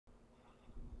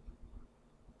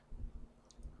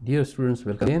Dear students,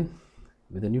 welcome again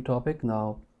with a new topic.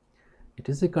 Now, it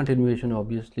is a continuation,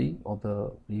 obviously, of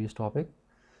the previous topic.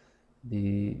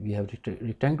 We have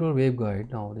rectangular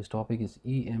waveguide. Now, this topic is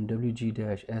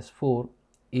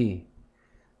EMWG-S4A.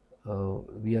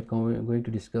 We are going to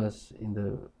discuss in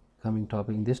the coming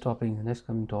topic, in the next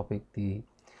coming topic, the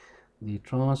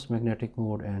transmagnetic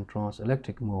mode and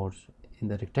transelectric modes in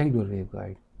the rectangular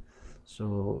waveguide.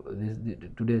 So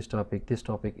today's topic, this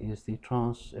topic is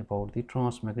about the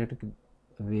transmagnetic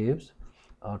waves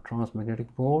or transmagnetic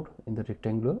mode in the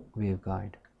rectangular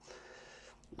waveguide.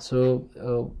 So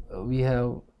we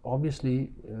have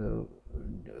obviously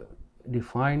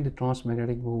defined the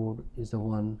transmagnetic mode is the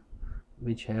one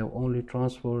which have only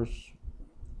transverse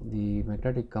the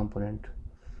magnetic component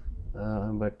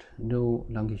but no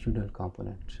longitudinal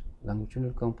component.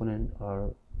 Longitudinal component are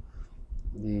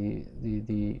the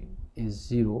is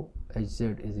 0,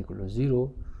 Hz is equal to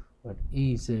 0, but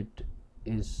Ez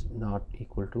is not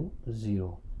equal to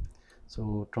 0.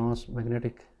 So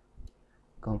transmagnetic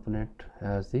component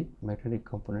has the magnetic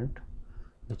component,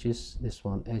 which is this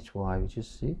one Hy, which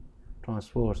is the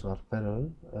transverse or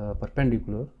parallel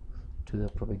perpendicular to the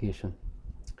propagation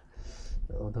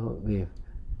of the wave.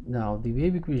 Now the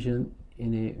wave equation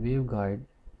in a waveguide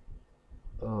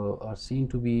are seen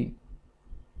to be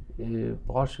a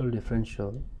partial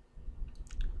differential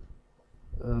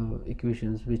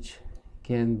equations which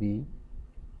can be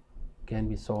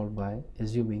solved by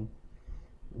assuming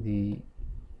the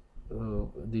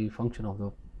function of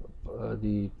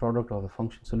the product of the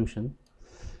function solution.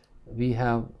 We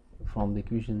have from the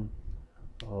equation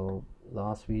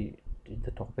last we did the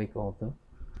topic of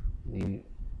the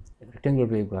rectangular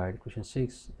waveguide, equation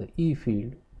 6, the E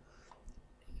field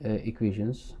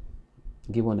equations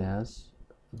given as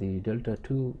the delta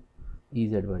 2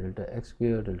 Ez by delta x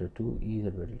square, delta 2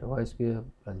 Ez by delta y square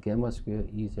plus gamma square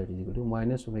Ez is equal to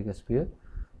minus omega square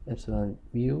epsilon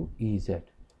mu Ez.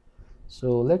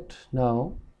 So let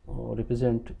now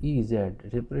represent Ez,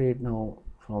 separate now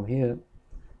from here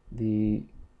the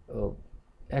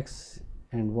x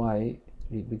and y,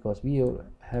 because we are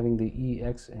having the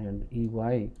Ex and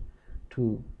Ey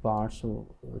two parts, so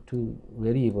two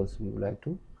variables we would like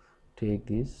to take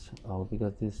this out,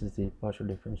 because this is the partial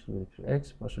differential with respect to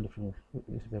x, partial differential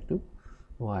with respect to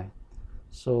y.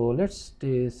 So let's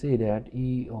say that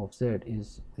E of z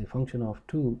is the function of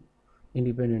two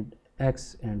independent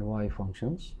x and y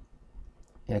functions.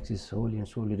 X is wholly and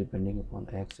solely depending upon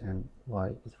x, and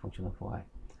y is a function of y.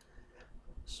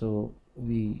 So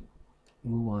we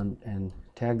move on and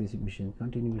tag this equation,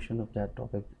 continuation of that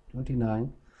topic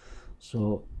 29.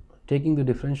 So taking the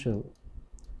differential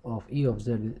of E of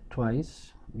z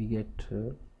twice, we get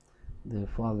the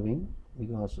following,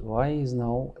 because y is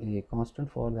now a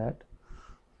constant for that,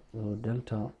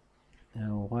 delta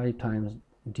y times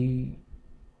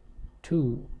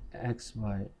d2x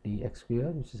by dx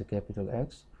square, which is a capital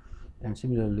X, and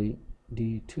similarly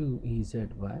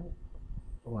d2Ez by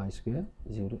y square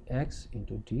is equal to x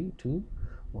into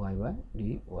d2y by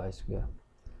dy square.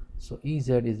 So Ez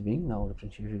is being now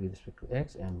differentiated with respect to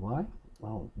x and y,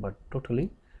 but totally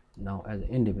now as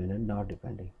independent, not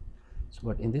depending. So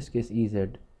but in this case Ez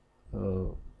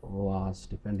was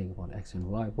depending upon x and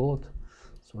y both.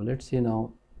 So let's say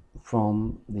now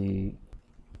from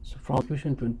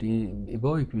equation 20,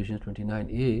 above equation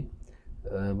 29a,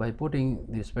 by putting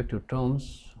the respective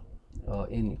terms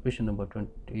in equation number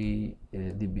 20,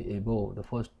 above the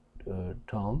first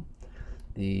term,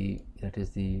 that is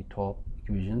the top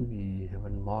equation, we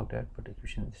haven't marked that, but this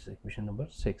is equation number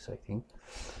 6, I think.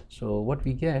 So what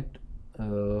we get,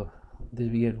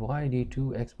 we get y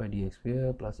d2 x by dx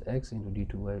square plus x into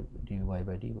d2y dy by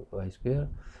dy square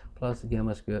plus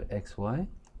gamma square xy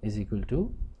is equal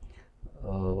to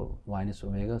minus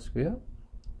omega square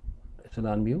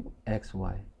epsilon mu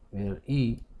xy, where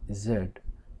Ez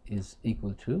is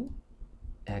equal to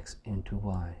x into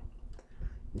y.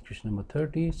 Equation number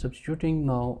 30, substituting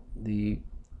now the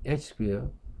h square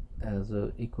as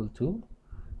equal to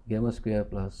gamma square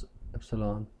plus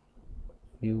epsilon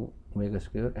mu omega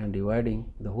square, and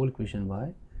dividing the whole equation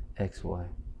by xy.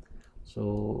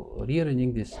 So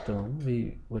rearranging this term,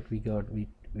 what we got, we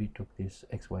took this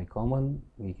xy common,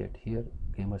 we get here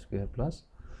gamma square plus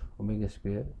omega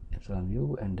square epsilon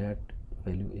mu, and that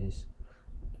value is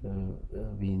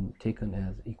being taken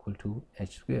as equal to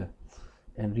h square.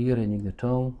 And rearranging the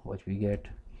term, what we get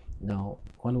now,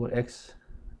 1 over x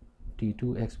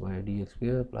d2x by dx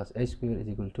square plus h square is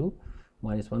equal to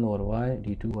minus 1 over y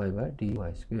d2y by dy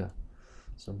square.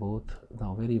 So both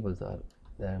now variables are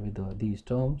there with these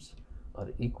terms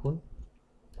are equal.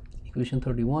 Equation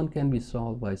 31 can be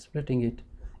solved by splitting it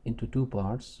into two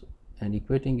parts and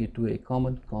equating it to a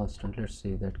common constant, let's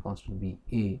say that constant be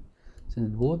a.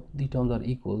 Since both the terms are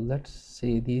equal, let's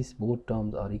say these both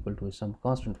terms are equal to some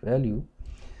constant value,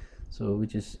 so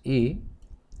which is a,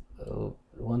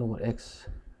 1 over x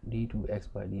d2x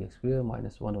by dx square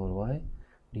minus 1 over y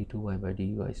d2y by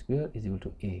dy square is equal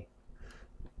to a.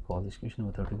 Call this equation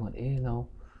number 31a. Now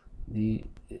the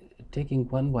taking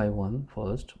one by one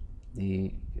first,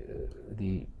 the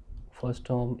first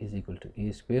term is equal to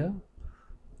a square,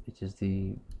 which is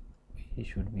we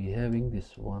should be having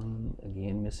this one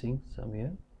again missing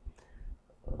somewhere,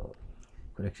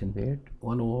 correction made,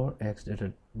 1 over x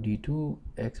delta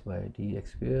d2x by dx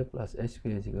square plus h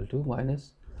square is equal to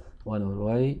minus 1 over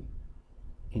y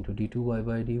into d2y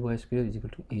by dy square is equal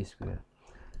to a square.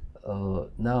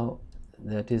 Now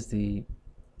that is the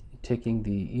taking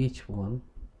the each one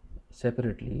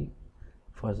separately.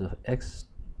 For the x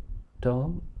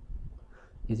term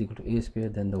is equal to a square,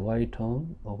 then the y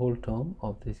term, a whole term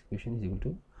of this equation is equal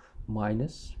to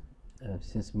minus,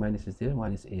 since minus is there,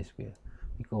 minus a square.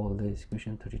 We call this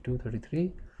equation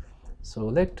 33. So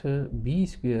let b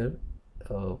square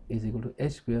is equal to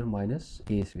h square minus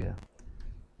a square.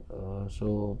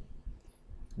 So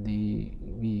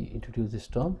we introduce this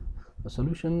term. The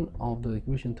solution of the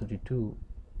equation 32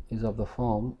 is of the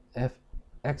form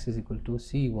f(x) is equal to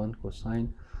c1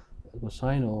 cosine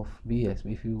of bx.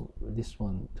 If you this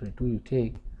one 32 you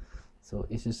take, so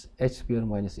it is h square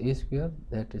minus a square,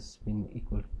 that is been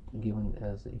given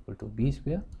as equal to b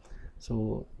square.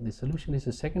 So the solution is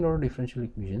a second order differential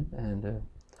equation, and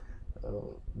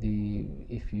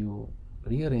if you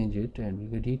rearrange it, and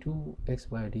we get d2x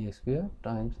by dx square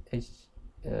times h,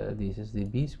 this is the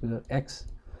b square x,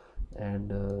 and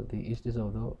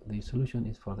the solution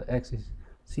is for the x is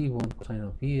c1 cosine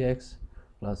of bx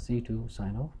plus c2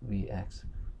 sine of bx,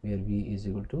 where b is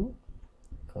equal to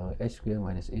h square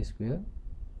minus a square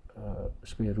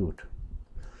square root.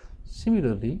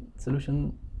 Similarly,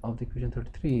 solution of the equation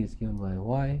 33 is given by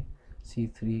y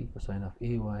c3 cosine of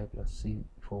ay plus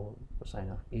c4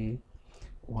 cosine of ay.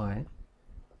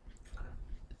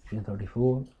 Equation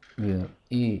 34, where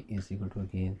a is equal to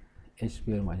again h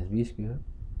square minus b square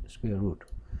square root.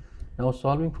 Now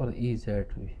solving for the ez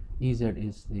is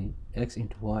the x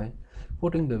into y,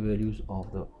 putting the values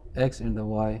of the x and the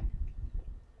y,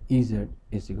 ez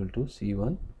is equal to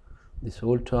c1 this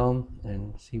whole term,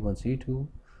 and c1 c2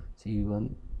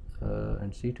 c1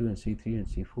 and c2 and c3 and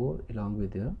c4 along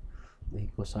with the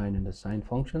cosine and the sine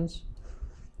functions.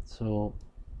 So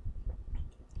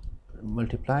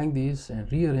multiplying these and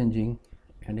rearranging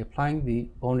and applying the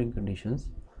bounding conditions,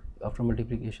 after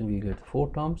multiplication we get 4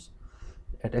 terms.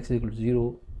 At x is equal to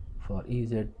 0, for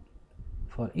ez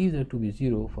to be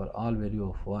 0 for all value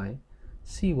of y,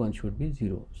 c1 should be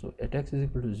 0. So at x is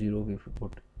equal to 0, if we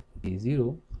put a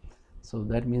 0, so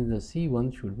that means the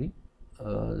c1 should be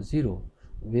 0.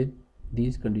 With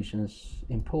these conditions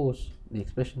imposed, the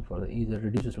expression for the ez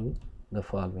reduces to the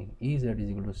following: ez is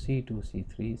equal to c2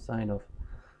 c3 sine of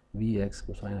bx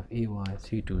cosine of ay,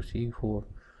 c2 c4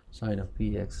 sine of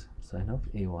bx sine of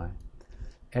ay.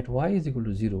 At y is equal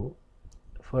to 0,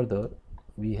 further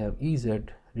we have ez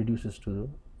reduces to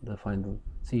the final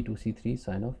c2 c3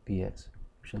 sine of bx.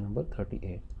 Question number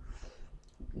 38.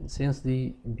 Since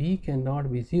the b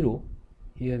cannot be 0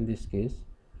 here in this case,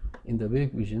 in the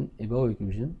above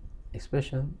equation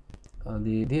expression,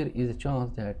 there is a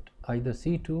chance that either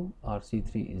c2 or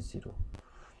c3 is 0.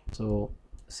 So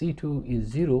c2 is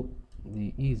 0,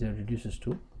 the ez reduces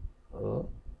to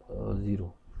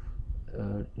 0,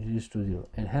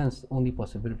 and hence only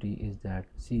possibility is that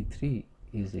c3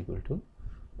 is equal to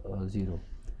 0.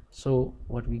 So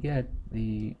what we get,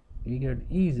 we get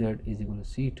ez is equal to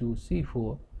c2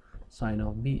 c4 sine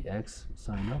of bx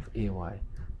sine of ay.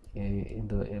 In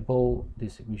the above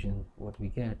this equation, what we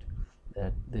get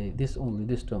that this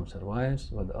term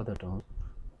survives while the other term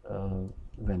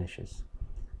vanishes.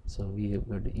 So we have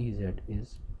got the ez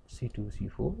is c2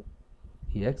 c4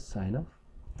 bx sine of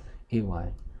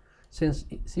ay. Since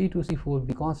c2 c4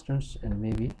 be constants and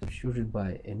may be substituted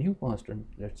by a new constant,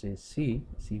 let's say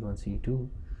c1 c2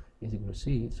 is equal to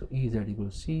c, so ez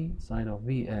equals c sine of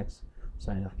bx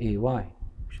sine of ay.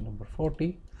 Question number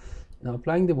 40. Now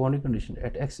applying the boundary condition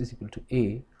at x is equal to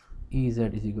a, ez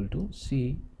is equal to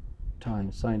c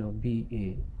times sine of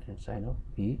ba and sine of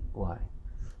by,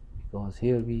 because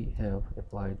here we have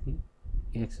applied the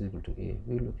x is equal to a,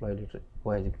 we will apply later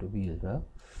y is equal to b as well.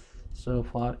 So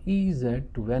for ez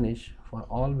to vanish for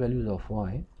all values of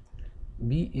y,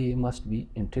 ba must be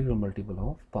integral multiple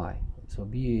of pi. So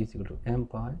ba is equal to m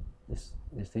pi, this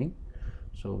thing,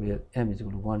 so where m is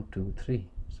equal to 1 2 3,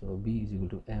 so b is equal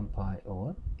to m pi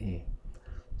over a.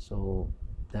 So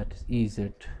that is Ez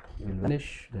will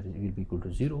vanish, that is will be equal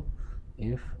to 0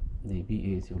 if the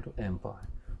BA is equal to m pi.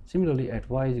 Similarly, at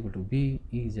y is equal to b,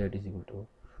 Ez is equal to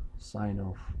sine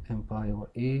of m pi over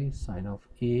a sine of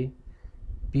a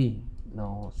b.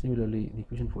 Now similarly, the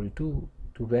equation 42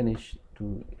 to vanish,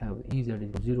 to have Ez is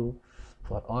equal to 0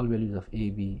 for all values of a,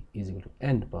 b is equal to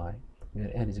n pi,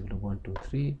 where n is equal to 1, 2,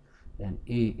 3 and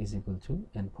a is equal to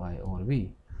n pi over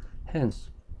b. Hence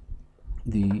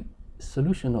the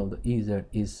solution of the Ez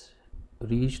is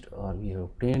reached, or we have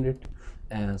obtained it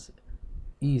as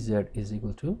Ez is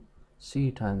equal to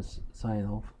c times sine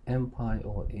of m pi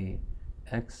over a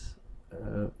x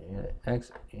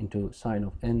x into sine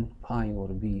of n pi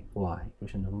over b y.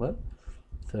 Question number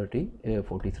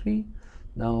 43.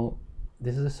 Now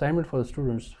this is assignment for the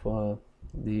students for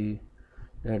the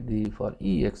for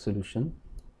Ex solution.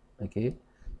 Okay,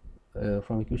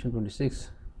 from equation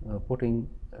 26, putting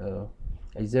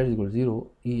z is equal to 0,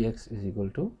 Ex is equal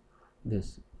to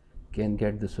this, can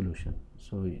get the solution.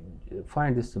 So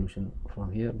find this solution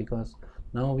from here, because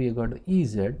now we have got the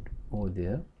Ez over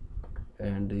there,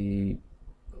 and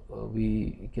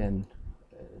we can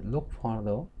look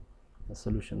for the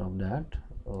solution of that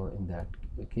in that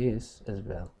case as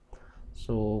well.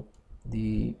 So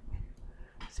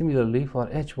similarly for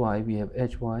Hy, we have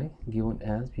Hy given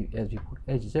as we put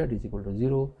Hz is equal to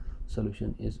 0,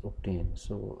 solution is obtained.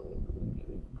 So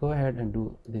go ahead and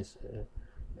do this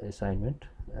assignment,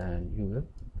 and you will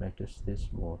practice this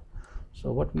more.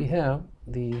 So what we have,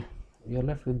 we are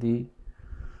left with the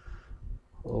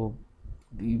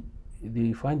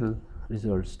final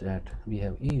results, that we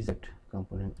have Ez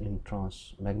component in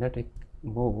transmagnetic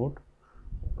mode.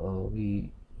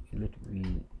 Let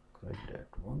me correct that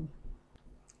one.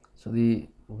 So the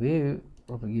wave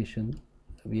propagation,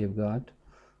 we have got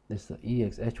this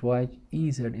Ex Hy,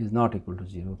 Ez is not equal to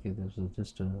 0. Okay, this is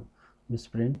just a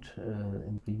misprint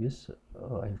in previous.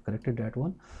 I have corrected that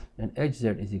one, and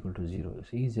Hz is equal to 0.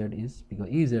 So Ez is, because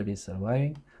Ez is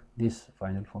surviving, this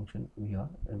final function we are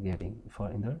getting for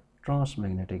in the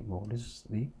transmagnetic mode. This is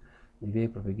the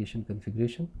wave propagation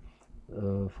configuration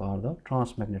for the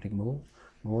transmagnetic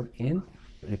mode in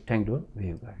rectangular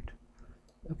waveguide.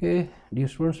 Okay, dear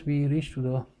students, we reached to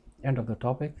the end of the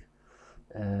topic,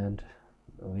 and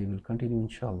we will continue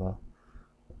inshallah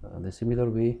the similar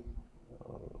way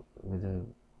with the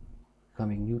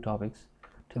coming new topics.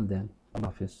 Till then, Allah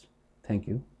Hafiz. Thank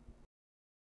you.